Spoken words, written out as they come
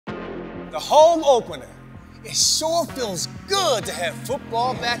the home opener. It sure feels good to have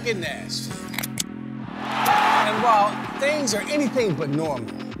football back in Nashville. And while things are anything but normal,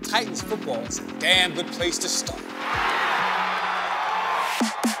 Titans football is a damn good place to start.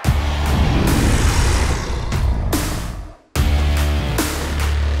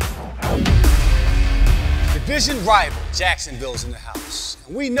 Division rival Jacksonville's in the house,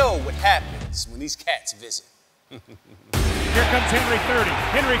 and we know what happens when these cats visit. Here comes Henry 30,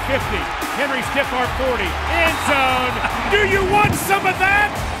 Henry 50, Henry stiff arm 40, end zone. Do you want some of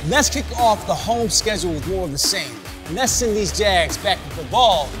that? Let's kick off the home schedule with more of the same. And let's send these Jags back with the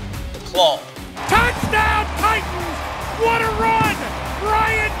ball, the claw. Touchdown Titans! What a run!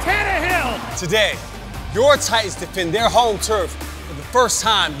 Ryan Tannehill! Today, your Titans defend their home turf for the first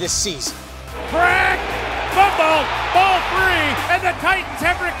time this season. Crack! Fumble! Ball free! And the Titans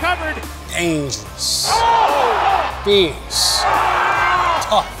have recovered! Dangerous. Fierce.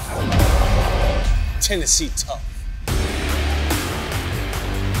 Tough. Tennessee tough.